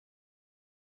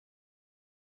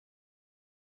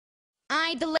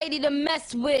I ain't the lady to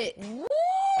mess with. Woo!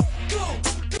 Go,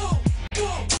 go,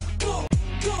 go, go,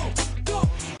 go, go.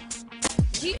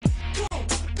 Yeah. Go,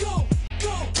 go,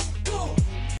 go, go.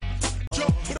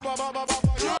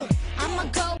 I'ma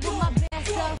go with my best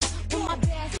self, with my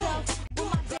best self, with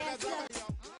my best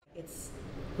self. It's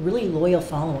a really loyal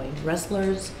following.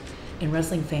 Wrestlers and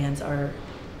wrestling fans are,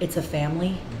 it's a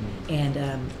family. And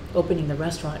opening the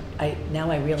restaurant, I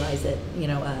realize that,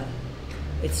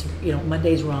 it's,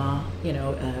 Monday's Raw,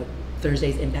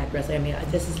 Thursday's Impact Wrestling. I mean,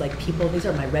 this is like people, these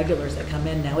are my regulars that come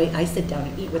in now. I sit down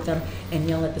and eat with them and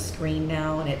yell at the screen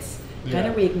now, and it's kind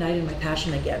of reignited my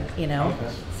passion again,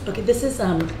 Okay, this is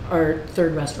our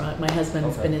third restaurant. My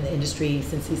husband's been in the industry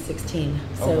since he's 16.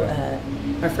 So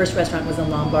our first restaurant was in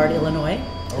Lombard, Illinois,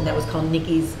 and that was called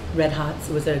Nikki's Red Hots.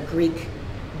 It was a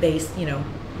Greek-based,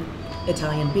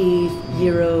 Italian beef,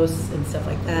 gyros, and stuff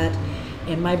like that.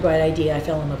 And my bright idea, I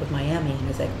fell in love with Miami. And I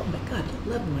was like, oh my God, I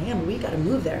love Miami. We got to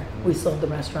move there. We sold the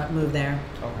restaurant, moved there,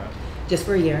 just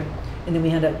for a year. And then we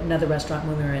had another restaurant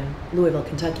when we were in Louisville,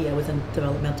 Kentucky. I was in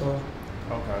developmental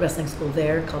wrestling school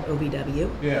there called OVW.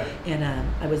 Yeah. And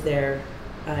I was there,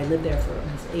 I lived there for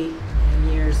almost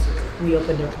 8-9 years. We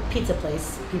opened a pizza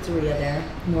place, pizzeria there,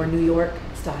 more New York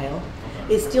style.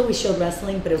 It's still, we showed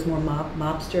wrestling, but it was more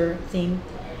mobster theme.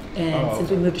 And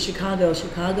since we moved to Chicago,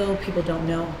 people don't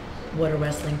know what a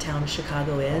wrestling town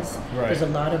Chicago is. There's a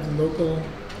lot of local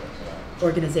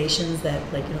organizations that,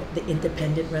 the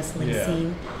independent wrestling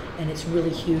scene, and it's really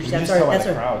huge. That's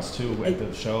our crowds too at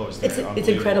the shows. It's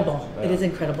incredible. Yeah. It is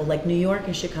incredible. Like New York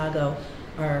and Chicago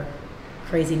are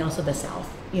crazy, and also the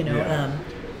South.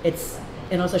 It's,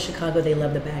 and also Chicago, they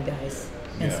love the bad guys,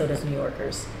 and so does New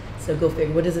Yorkers. So go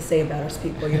figure. What does it say about us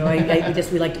people? We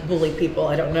like to bully people.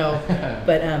 I don't know,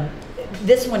 but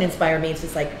this one inspired me. It's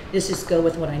just like, let's just go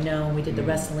with what I know. We did the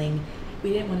wrestling.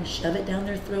 We didn't want to shove it down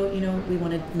their throat. We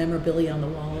wanted memorabilia on the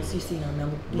walls. You see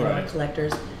our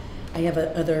collectors. I have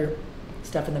other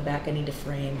stuff in the back I need to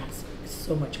frame. It's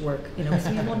so much work.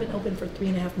 So we've only been open for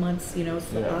 3.5 months.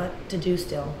 It's a lot to do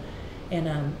still,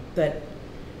 and but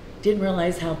didn't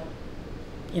realize how,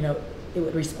 it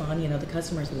would respond. The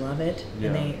customers love it,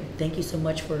 and they thank you so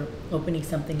much for opening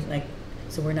something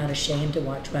so we're not ashamed to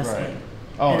watch wrestling.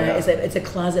 It's a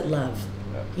closet love.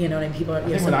 You know what I mean? People. I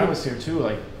think when I was here too,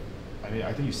 I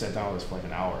think you sat down with us for like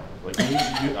an hour.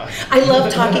 I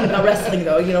love talking about wrestling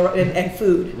though, and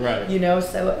food. Right.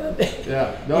 So.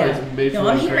 It's made for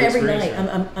I'm here every night.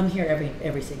 Right? I'm here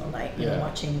every single night.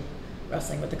 Watching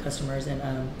wrestling with the customers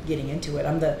and getting into it.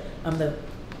 I'm the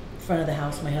front of the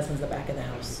house. My husband's the back of the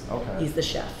house. Okay. He's the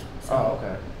chef.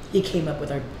 So he came up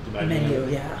with our menu.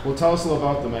 Yeah. Well, tell us a little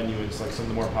about the menu. It's like some of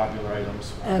the more popular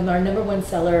items. Our #1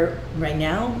 seller right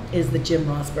now is the Jim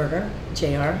Ross burger,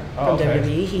 JR from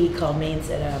WWE. He called me and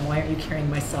said, "Why aren't you carrying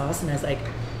my sauce?" And I was like,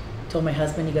 told my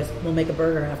husband. He goes, "We'll make a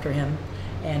burger after him."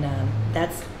 And it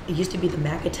used to be the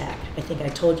Mac Attack. I think I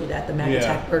told you that, the Mac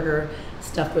Attack burger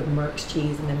stuffed with Merck's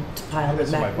cheese and then piled with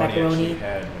macaroni.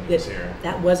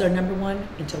 That was our #1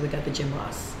 until we got the Jim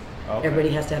Ross. Everybody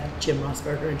has to have Jim Ross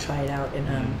burger and try it out.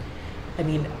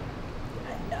 And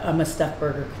I'm a stuffed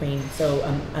burger queen, so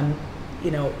I'm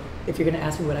if you're going to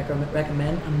ask me what I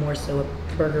recommend, I'm more so a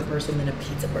burger person than a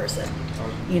pizza person.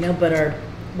 But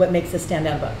what makes us stand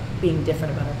out about being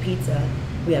different about our pizza,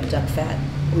 we have duck fat.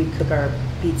 We cook our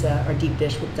pizza, our deep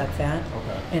dish with duck fat,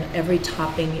 and every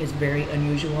topping is very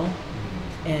unusual.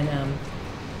 And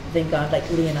thank God,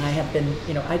 Lee and I have been,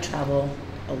 I travel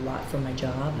a lot for my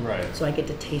job, so I get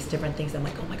to taste different things. I'm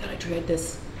like, oh my God, I tried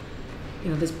this,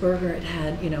 this burger. It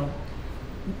had,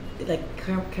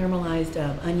 caramelized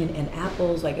onion and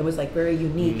apples. It was very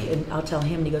unique. And I'll tell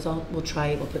him, and he goes, "Oh, we'll try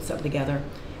it. We'll put something together."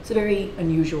 It's very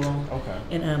unusual.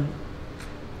 And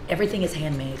everything is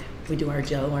handmade. We do our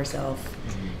dough ourselves.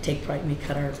 Take pride. We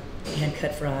cut our hand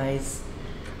cut fries.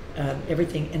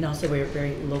 Everything, and also we're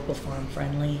very local, farm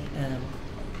friendly.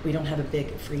 We don't have a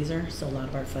big freezer, so a lot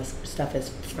of our stuff is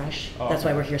fresh. That's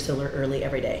why we're here so early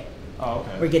every day.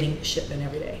 We're getting shipment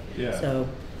every day. So,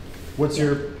 what's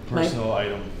your personal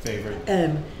item favorite?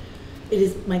 It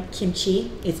is my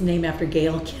kimchi. It's named after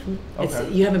Gail Kim.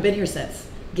 You haven't been here since.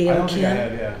 Gail Kim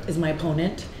is my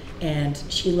opponent, and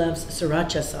she loves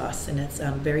sriracha sauce, and it's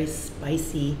very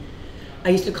spicy. I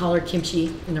used to call her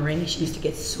kimchi in the ring. She used to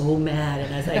get so mad,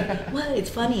 and I was like, "What?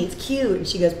 It's funny. It's cute." And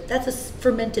she goes, "That's a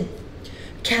fermented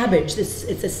cabbage.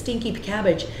 It's a stinky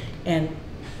cabbage." And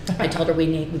I told her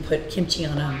we put kimchi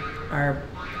on our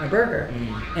burger,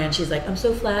 and she's like, "I'm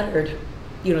so flattered."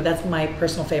 That's my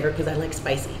personal favorite because I like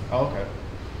spicy.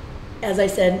 As I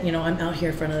said, I'm out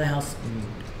here in front of the house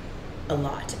a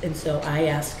lot, and so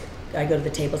I go to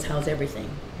the tables, how's everything,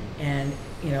 and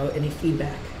any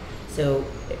feedback. So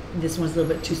this one's a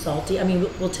little bit too salty. I mean,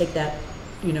 we'll take that,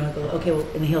 you know, go, okay, well,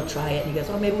 and he'll try it and he goes,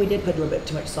 oh, maybe we did put a little bit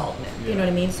too much salt in it. Yeah. You know what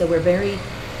I mean? So we're very,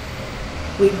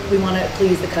 we want to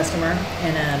please the customer,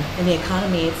 and in the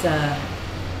economy, it's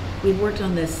we've worked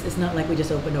on this. It's not like we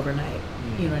just opened overnight.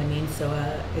 You know what I mean? So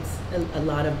it's a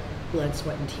lot of blood,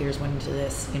 sweat, and tears went into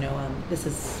this. You know, this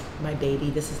is my baby.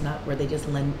 This is not where they just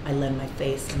I lend my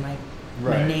face and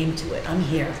my name to it. I'm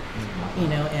here. You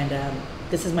know, and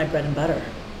this is my bread and butter.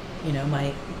 You know,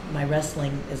 my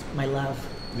wrestling is my love.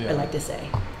 I like to say.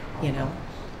 You know,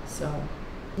 so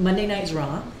Monday night's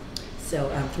Raw. So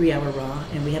 3-hour Raw,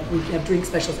 and we have drink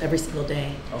specials every single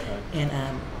day. Okay.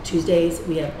 And Tuesdays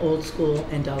we have Old School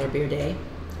and Dollar Beer Day,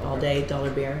 all day dollar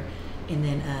beer, and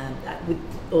then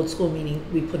Old School meaning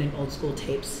we put in old school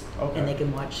tapes, and they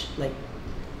can watch like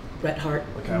Bret Hart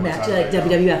match, like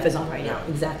WWF is on right now,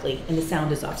 exactly, and the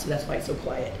sound is off, so that's why it's so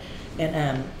quiet.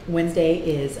 And Wednesday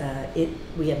is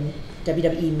we have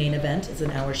WWE main event, it's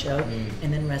an hour show,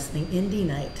 and then wrestling indie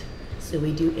night. So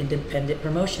we do independent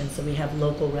promotions. So we have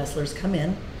local wrestlers come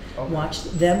in, watch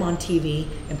them on TV,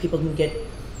 and people can get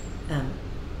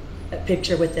a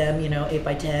picture with them, you know,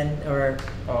 8x10, or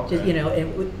just, you know.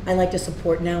 And I like to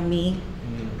support now me.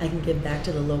 I can give back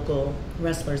to the local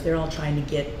wrestlers. They're all trying to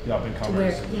get to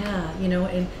where, you know.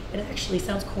 And it actually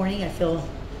sounds corny. I feel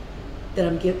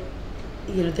that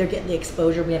you know, they're getting the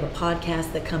exposure. We have a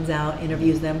podcast that comes out,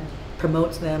 interviews them,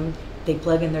 promotes them. They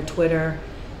plug in their Twitter,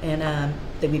 and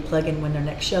that we plug in when their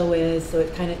next show is. So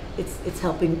it kind of it's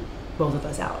helping both of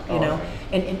us out, you know.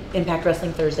 And Impact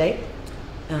Wrestling Thursday,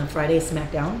 Friday is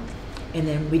Smackdown, and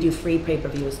then we do free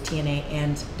pay-per-views, TNA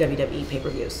and WWE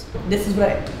pay-per-views. This is what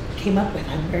I came up with.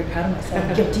 I'm very proud of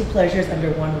myself. Guilty pleasures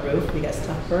under one roof. We got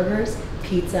stuffed burgers,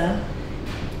 pizza,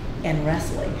 and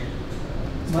wrestling.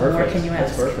 What more can you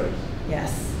ask? That's perfect.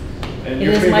 Yes. And it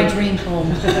is my dream home.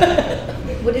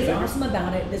 What is awesome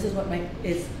about it, this is what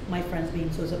my friends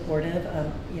being so supportive.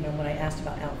 You know, when I asked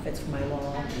about outfits for my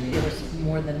wall, they were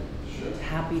more than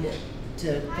happy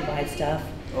to provide stuff.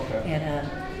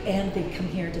 And they come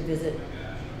here to visit,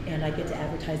 and I get to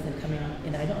advertise them coming,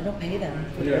 and I don't pay them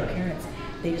for their appearance.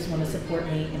 They just want to support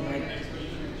me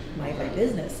in my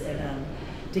business, and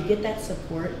to get that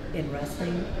support in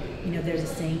wrestling, you know, there's a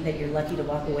saying that you're lucky to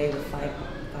walk away with five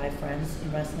friends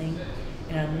in wrestling,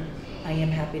 and I am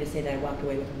happy to say that I walked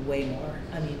away with way more.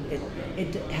 I mean,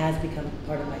 it has become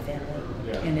part of my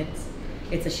family, and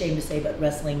it's a shame to say, but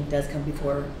wrestling does come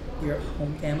before your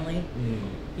home family.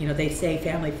 You know, they say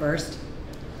family first.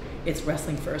 It's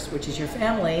wrestling first, which is your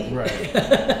family,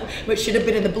 which should have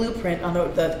been in the blueprint on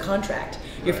the contract.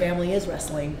 Your family is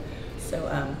wrestling,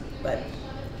 so but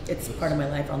it's part of my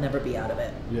life. I'll never be out of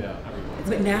it. Yeah.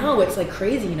 But now it's like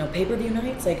crazy, you know, pay-per-view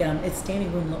nights, like it's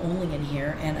standing room only in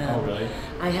here, and really?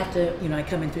 I have to, you know, I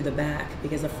come in through the back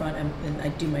because the front, and I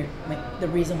do the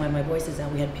reason why my voice is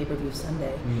out, we had pay-per-view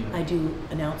Sunday. I do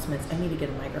announcements. I need to get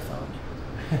a microphone.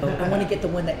 I want to get the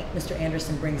one that Mr.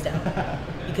 Anderson brings down,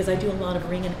 because I do a lot of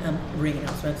ring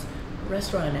announcements,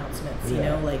 restaurant announcements, you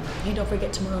know, like, hey, don't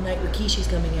forget tomorrow night Rikishi's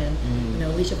coming in. You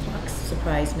know, Alicia Fox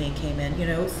surprised me and came in, you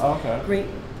know. It's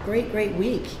great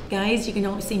week. Guys, you can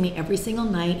only see me every single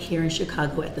night here in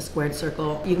Chicago at the Squared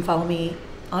Circle. You can follow me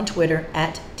on Twitter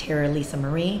at Tara Lisa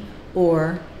Marie,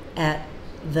 or at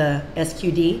the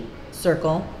SQD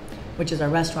Circle, which is our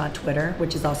restaurant Twitter,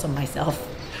 which is also myself.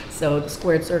 So the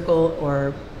Squared Circle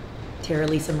or Tara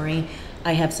Lisa Marie.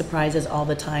 I have surprises all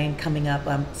the time coming up,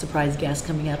 surprise guests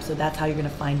coming up, so that's how you're gonna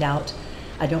find out.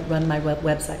 I don't run my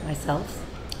website myself,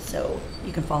 so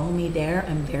you can follow me there.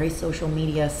 I'm very social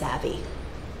media savvy.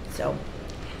 So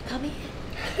come in.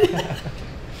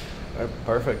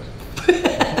 Perfect.